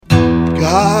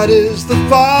God is the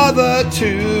father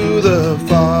to the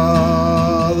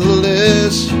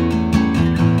fatherless.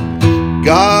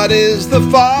 God is the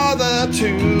father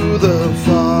to the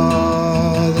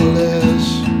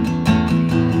fatherless.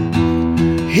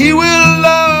 He will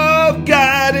love,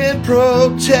 guide, and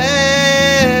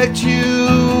protect you.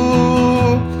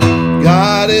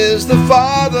 God is the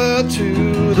father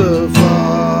to the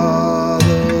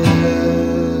fatherless.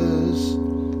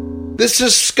 This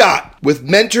is Scott with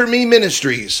Mentor Me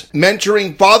Ministries,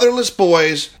 mentoring fatherless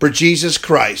boys for Jesus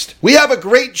Christ. We have a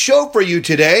great show for you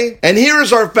today, and here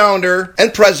is our founder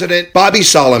and president, Bobby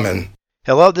Solomon.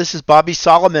 Hello, this is Bobby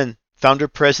Solomon,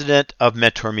 founder-president of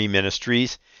Mentor Me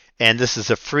Ministries, and this is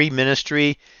a free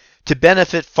ministry to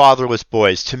benefit fatherless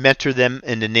boys, to mentor them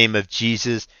in the name of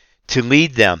Jesus, to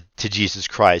lead them to Jesus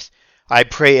Christ. I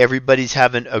pray everybody's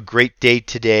having a great day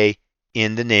today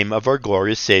in the name of our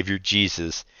glorious Savior,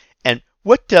 Jesus. And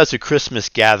what does a Christmas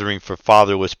gathering for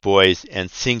fatherless boys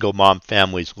and single mom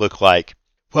families look like?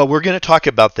 Well, we're going to talk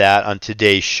about that on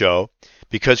today's show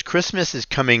because Christmas is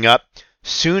coming up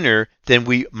sooner than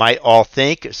we might all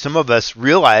think. Some of us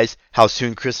realize how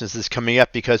soon Christmas is coming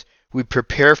up because we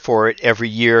prepare for it every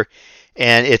year,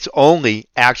 and it's only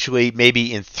actually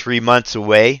maybe in 3 months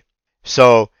away.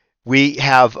 So we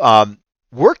have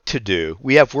work to do.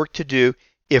 We have work to do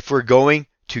if we're going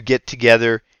to get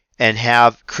together and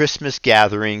have Christmas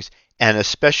gatherings, and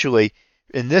especially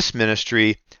in this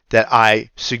ministry that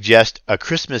I suggest a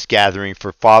Christmas gathering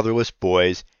for fatherless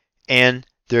boys and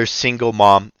their single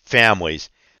mom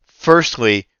families.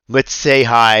 Firstly, let's say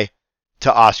hi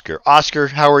to Oscar. Oscar,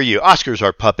 how are you? Oscar's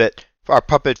our puppet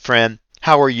friend.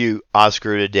 How are you,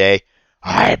 Oscar, today?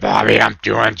 Hi, Bobby. I'm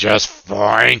doing just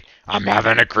fine. I'm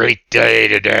having a great day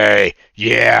today.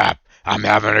 Yeah, I'm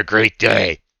having a great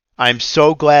day. I'm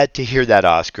so glad to hear that,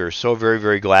 Oscar. So very,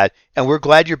 very glad. And we're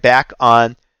glad you're back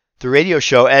on the radio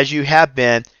show as you have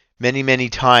been many, many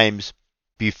times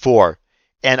before.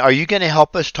 And are you going to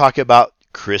help us talk about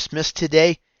Christmas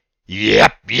today?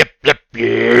 Yep.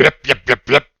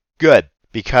 Good,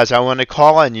 because I want to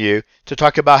call on you to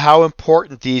talk about how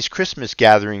important these Christmas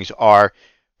gatherings are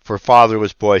for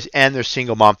fatherless boys and their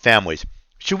single mom families.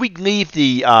 Should we leave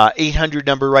the 800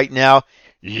 number right now?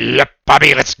 Yep,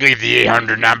 Bobby, let's leave the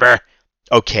 800 number.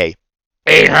 Okay.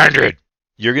 800.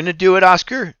 You're going to do it,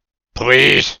 Oscar?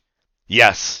 Please.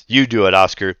 Yes, you do it,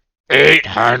 Oscar.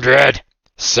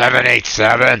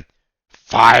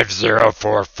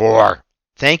 800-787-5044.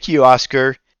 Thank you,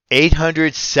 Oscar.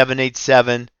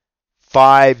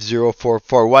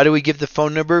 800-787-5044. Why do we give the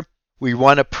phone number? We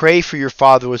want to pray for your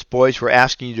fatherless boys. We're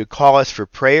asking you to call us for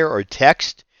prayer or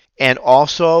text, and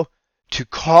also to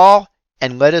call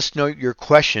and let us know your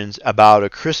questions about a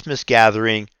Christmas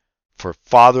gathering for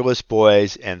fatherless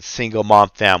boys and single mom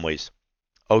families.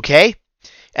 Okay?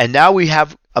 And now we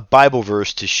have a Bible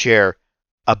verse to share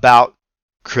about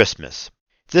Christmas.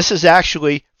 This is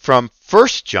actually from 1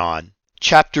 John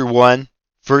chapter 1,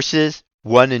 verses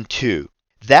 1 and 2.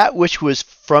 That which was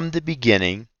from the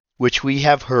beginning, which we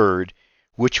have heard,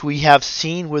 which we have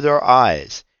seen with our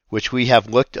eyes, which we have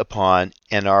looked upon,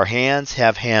 and our hands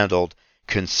have handled,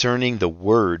 concerning the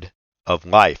word of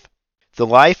life. The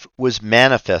life was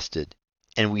manifested,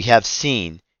 and we have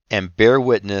seen, and bear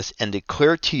witness, and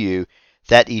declare to you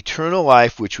that eternal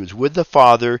life which was with the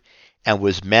Father, and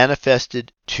was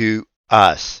manifested to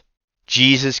us.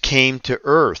 Jesus came to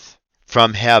earth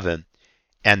from heaven,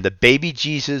 and the baby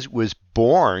Jesus was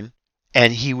born,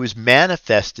 and he was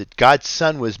manifested. God's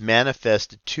Son was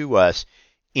manifested to us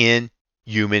in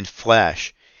human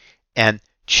flesh. And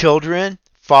children,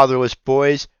 fatherless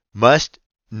boys, must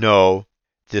know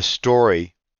the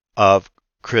story of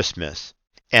Christmas.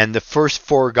 And the first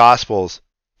 4 Gospels,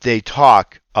 they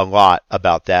talk a lot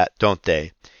about that, don't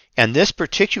they? And this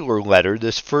particular letter,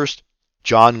 this 1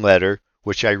 John letter,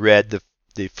 which I read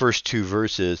the first 2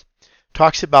 verses,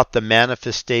 talks about the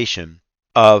manifestation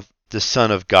of the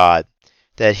Son of God,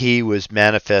 that he was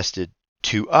manifested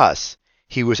to us.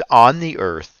 He was on the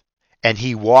earth, and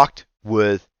he walked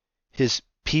with his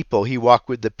people. He walked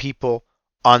with the people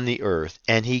on the earth,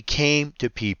 and he came to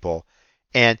people,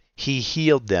 and he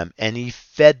healed them, and he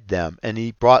fed them, and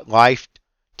he brought life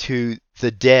to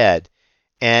the dead,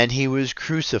 and he was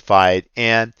crucified,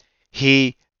 and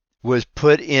he was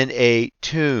put in a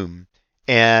tomb,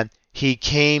 and he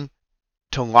came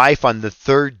to life on the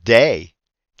 3rd day,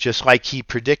 just like he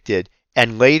predicted,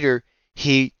 and later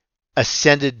he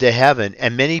ascended to heaven,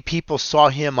 and many people saw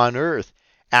him on earth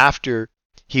after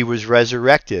he was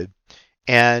resurrected.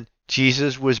 And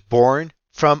Jesus was born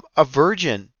from a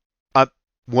virgin, a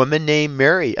woman named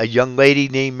Mary, a young lady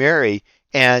named Mary,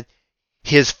 and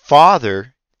his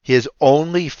father his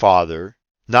only father,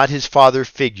 not his father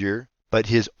figure, but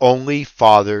his only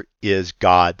father is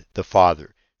God the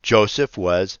Father. Joseph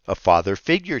was a father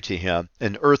figure to him,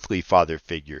 an earthly father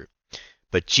figure.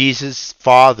 But Jesus'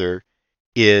 father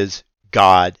is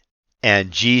God,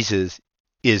 and Jesus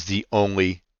is the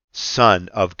only Son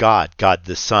of God, God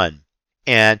the Son.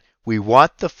 And we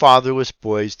want the fatherless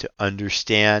boys to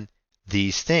understand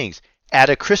these things. At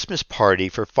a Christmas party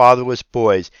for fatherless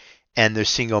boys and their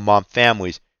single mom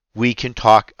families, we can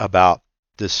talk about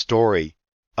the story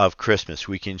of Christmas.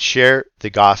 We can share the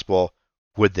gospel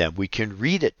with them. We can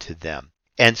read it to them.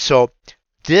 And so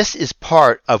this is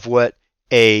part of what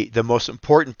the most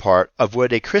important part of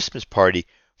what a Christmas party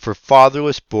for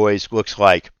fatherless boys looks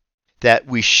like. That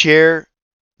we share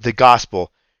the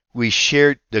gospel. We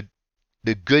share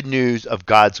the good news of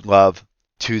God's love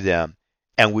to them.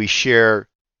 And we share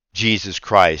Jesus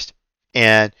Christ.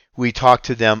 And we talk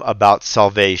to them about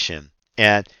salvation.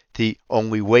 And the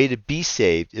only way to be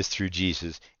saved is through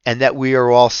Jesus. And that we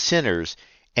are all sinners.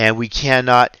 And we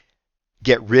cannot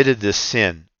get rid of this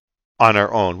sin on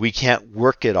our own. We can't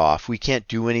work it off. We can't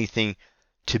do anything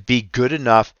to be good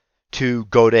enough to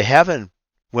go to heaven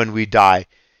when we die,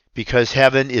 because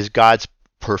heaven is God's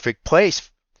perfect place.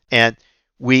 And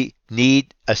we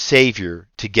need a Savior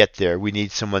to get there. We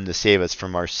need someone to save us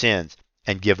from our sins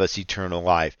and give us eternal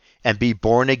life and be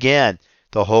born again.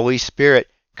 The Holy Spirit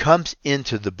comes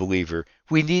into the believer.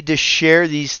 We need to share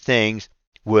these things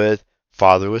with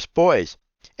fatherless boys.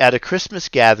 At a Christmas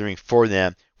gathering for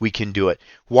them, we can do it.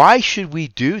 Why should we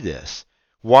do this?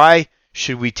 Why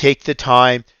should we take the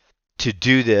time to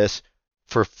do this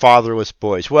for fatherless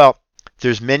boys? Well,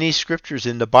 there's many scriptures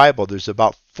in the Bible. There's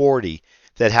about 40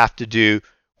 that have to do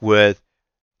with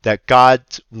that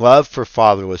God's love for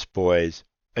fatherless boys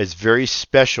is very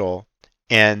special,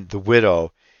 and the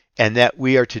widow, and that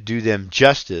we are to do them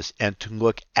justice and to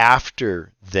look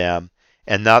after them,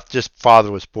 and not just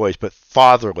fatherless boys, but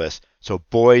fatherless. So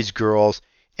boys, girls,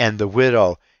 and the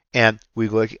widow. And we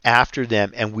look after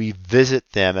them and we visit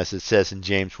them, as it says in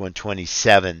James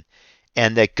 1:27.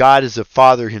 And that God is a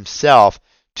father himself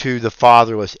to the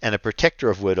fatherless and a protector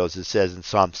of widows, it says in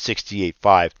Psalm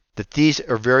 68:5. That these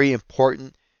are very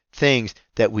important things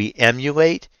that we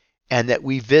emulate and that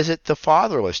we visit the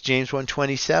fatherless. James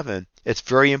 1:27. It's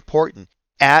very important.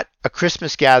 At a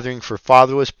Christmas gathering for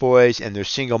fatherless boys and their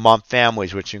single mom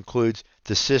families, which includes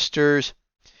the sisters,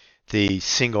 the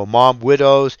single mom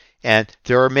widows, and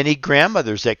there are many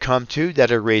grandmothers that come too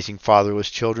that are raising fatherless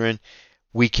children.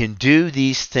 We can do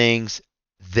these things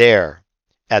there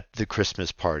at the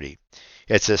Christmas party.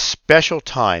 It's a special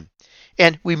time,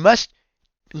 and we must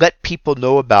let people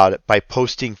know about it by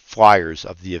posting flyers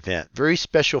of the event. Very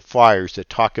special flyers that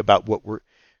talk about what we're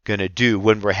going to do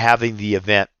when we're having the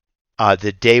event,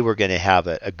 the day we're going to have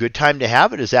it. A good time to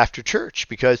have it is after church,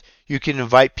 because you can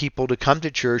invite people to come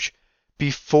to church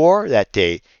before that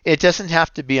day. It doesn't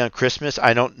have to be on Christmas.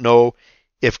 I don't know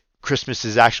if Christmas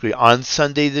is actually on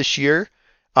Sunday this year.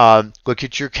 Look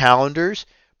at your calendars.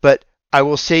 But I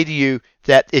will say to you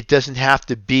that it doesn't have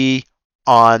to be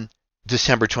on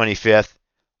December 25th,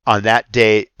 on that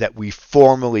day that we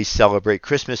formally celebrate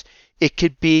Christmas. It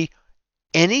could be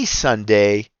any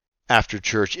Sunday after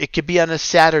church. It could be on a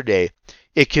Saturday.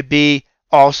 It could be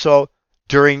also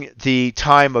during the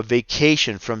time of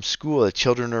vacation from school. The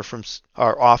children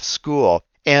are off school.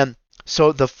 And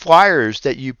so the flyers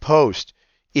that you post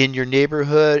in your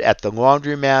neighborhood, at the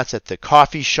laundromats, at the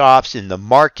coffee shops, in the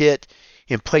market,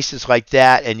 in places like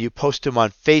that, and you post them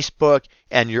on Facebook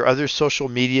and your other social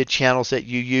media channels that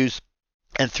you use,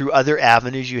 and through other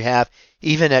avenues you have,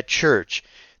 even at church,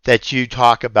 that you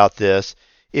talk about this.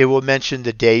 It will mention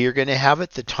the day you're going to have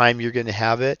it, the time you're going to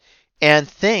have it, and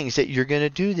things that you're going to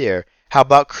do there. How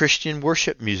about Christian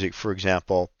worship music, for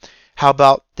example? How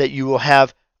about that you will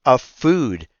have a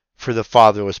food for the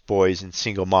fatherless boys and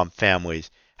single mom families?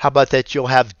 How about that you'll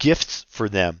have gifts for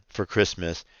them for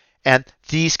Christmas? And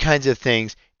these kinds of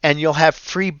things. And you'll have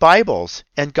free Bibles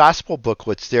and gospel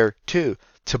booklets there too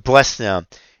to bless them.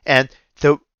 And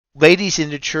the ladies in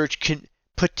the church can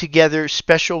put together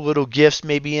special little gifts,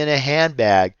 maybe in a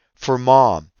handbag for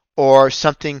mom, or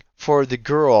something for the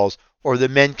girls, or the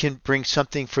men can bring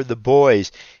something for the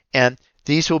boys. And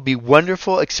these will be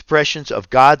wonderful expressions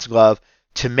of God's love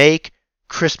to make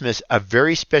Christmas a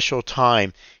very special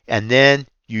time. And then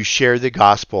you share the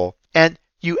gospel. And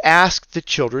you ask the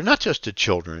children, not just the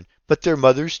children, but their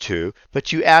mothers too,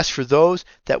 but you ask for those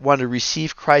that want to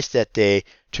receive Christ that day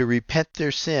to repent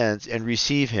their sins and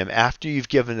receive him after you've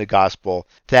given the gospel,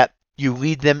 that you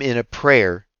lead them in a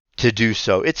prayer to do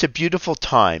so. It's a beautiful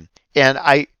time. And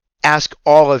I ask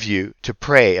all of you to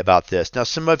pray about this. Now,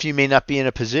 some of you may not be in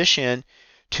a position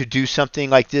to do something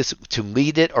like this, to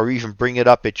lead it or even bring it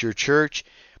up at your church,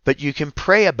 but you can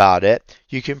pray about it.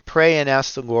 You can pray and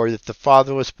ask the Lord that the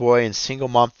fatherless boy and single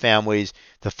mom families,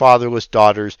 the fatherless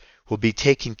daughters, will be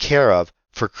taken care of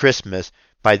for Christmas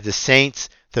by the saints,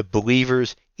 the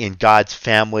believers in God's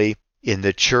family, in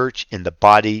the church, in the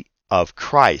body of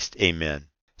Christ. Amen.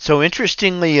 So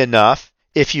interestingly enough,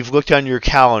 if you've looked on your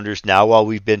calendars now while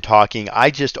we've been talking,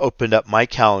 I just opened up my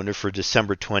calendar for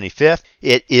December 25th.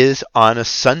 It is on a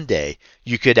Sunday.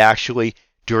 You could actually,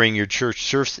 during your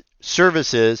church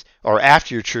services, or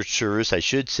after your church service, I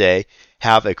should say,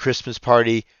 have a Christmas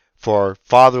party for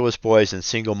fatherless boys and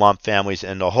single mom families,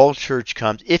 and the whole church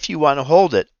comes if you want to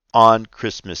hold it on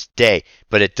Christmas Day.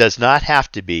 But it does not have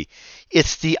to be.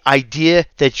 It's the idea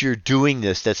that you're doing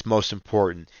this that's most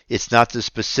important. It's not the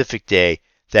specific day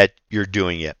that you're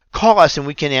doing it. Call us and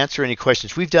we can answer any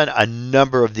questions. We've done a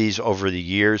number of these over the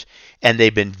years, and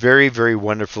they've been very, very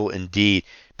wonderful indeed.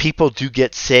 People do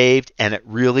get saved, and it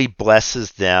really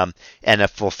blesses them, and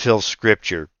it fulfills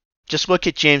Scripture. Just look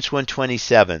at James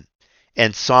 1:27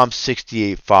 and Psalm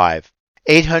 68:5.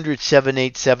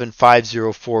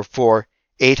 800-787-5044,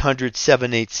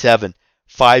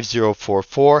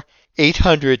 800-787-5044,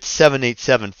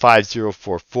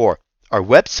 800-787-5044. Our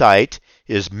website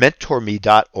is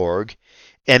mentorme.org,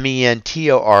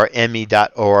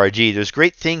 mentorme.org. There's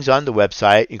great things on the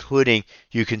website, including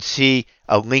you can see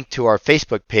a link to our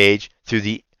Facebook page through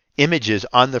the images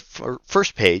on the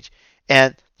first page,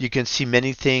 and you can see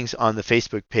many things on the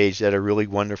Facebook page that are really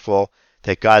wonderful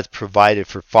that God's provided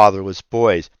for fatherless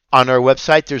boys. On our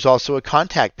website, there's also a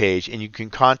contact page, and you can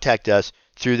contact us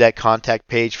through that contact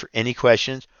page for any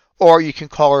questions, or you can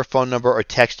call our phone number or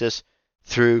text us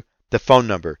through the phone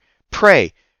number.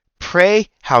 Pray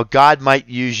how God might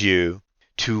use you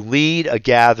to lead a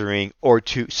gathering or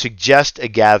to suggest a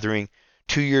gathering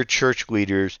to your church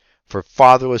leaders for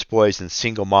fatherless boys and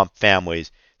single mom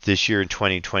families this year in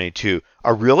 2022.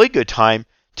 A really good time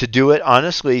to do it,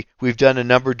 honestly, we've done a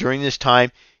number during this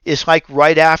time, is like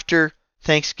right after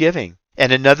Thanksgiving.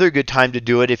 And another good time to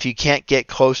do it, if you can't get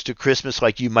close to Christmas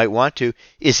like you might want to,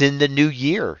 is in the new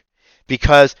year.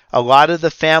 Because a lot of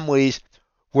the families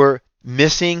were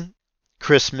missing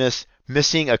Christmas,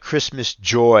 missing a Christmas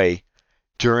joy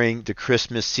during the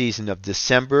Christmas season of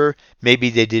December. Maybe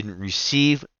they didn't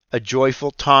receive a joyful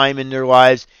time in their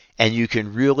lives, and you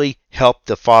can really help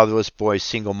the fatherless boys,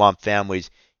 single mom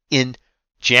families in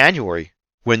January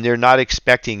when they're not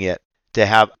expecting it, to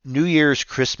have New Year's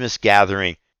Christmas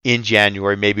gathering in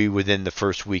January, maybe within the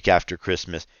first week after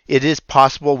Christmas. It is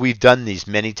possible. We've done these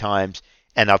many times,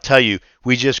 and I'll tell you,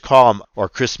 we just call them our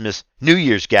Christmas New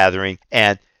Year's gathering,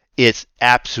 and it's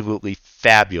absolutely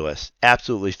fabulous.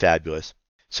 Absolutely fabulous.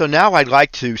 So now I'd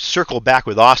like to circle back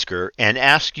with Oscar and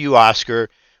ask you, Oscar,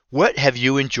 what have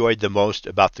you enjoyed the most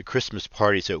about the Christmas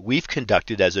parties that we've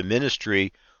conducted as a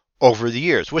ministry over the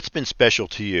years? What's been special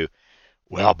to you?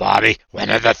 Well, Bobby, one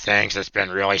of the things that's been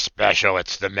really special,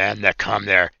 it's the men that come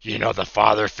there. You know, the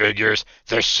father figures,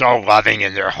 they're so loving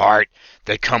in their heart.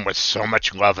 They come with so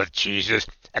much love of Jesus,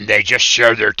 and they just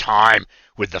share their time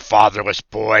with the fatherless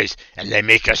boys, and they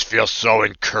make us feel so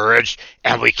encouraged,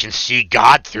 and we can see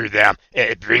God through them.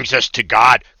 It brings us to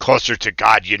God, closer to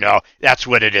God, you know. That's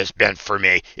what it has been for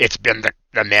me. It's been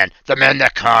the men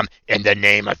that come in the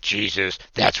name of Jesus.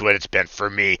 That's what it's been for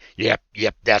me. Yep,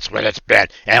 that's what it's been.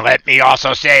 And let me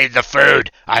also say the food.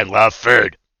 I love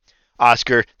food.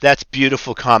 Oscar, that's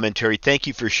beautiful commentary. Thank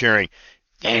you for sharing.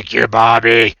 Thank you,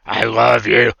 Bobby. I love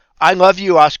you. I love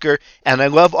you, Oscar, and I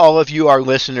love all of you, our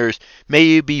listeners. May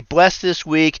you be blessed this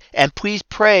week, and please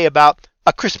pray about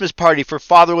a Christmas party for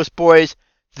fatherless boys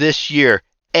this year.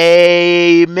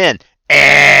 Amen.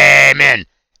 Amen.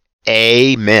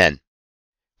 Amen.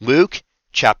 Luke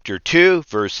chapter 2,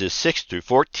 verses 6 through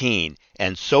 14.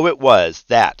 And so it was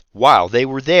that, while they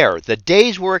were there, the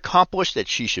days were accomplished that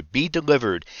she should be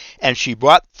delivered. And she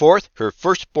brought forth her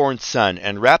firstborn son,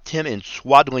 and wrapped him in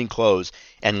swaddling clothes,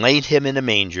 and laid him in a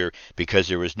manger, because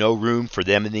there was no room for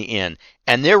them in the inn.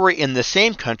 And there were in the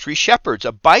same country shepherds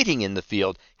abiding in the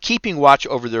field, keeping watch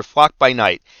over their flock by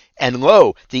night. And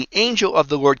lo, the angel of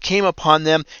the Lord came upon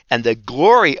them, and the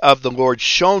glory of the Lord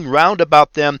shone round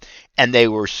about them, and they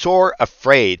were sore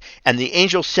afraid. And the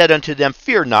angel said unto them,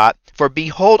 Fear not, for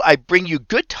behold, I bring you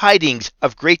good tidings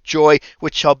of great joy,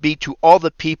 which shall be to all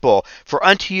the people. For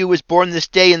unto you is born this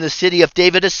day in the city of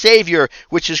David a Saviour,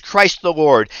 which is Christ the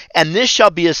Lord. And this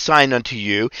shall be a sign unto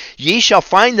you. Ye shall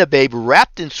find the babe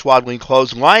wrapped in swaddling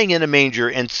clothes, lying in a manger.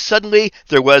 And suddenly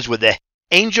there was with the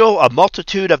angel, a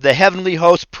multitude of the heavenly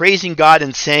hosts praising God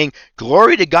and saying,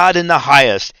 Glory to God in the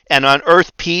highest, and on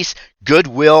earth peace,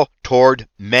 goodwill toward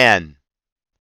men.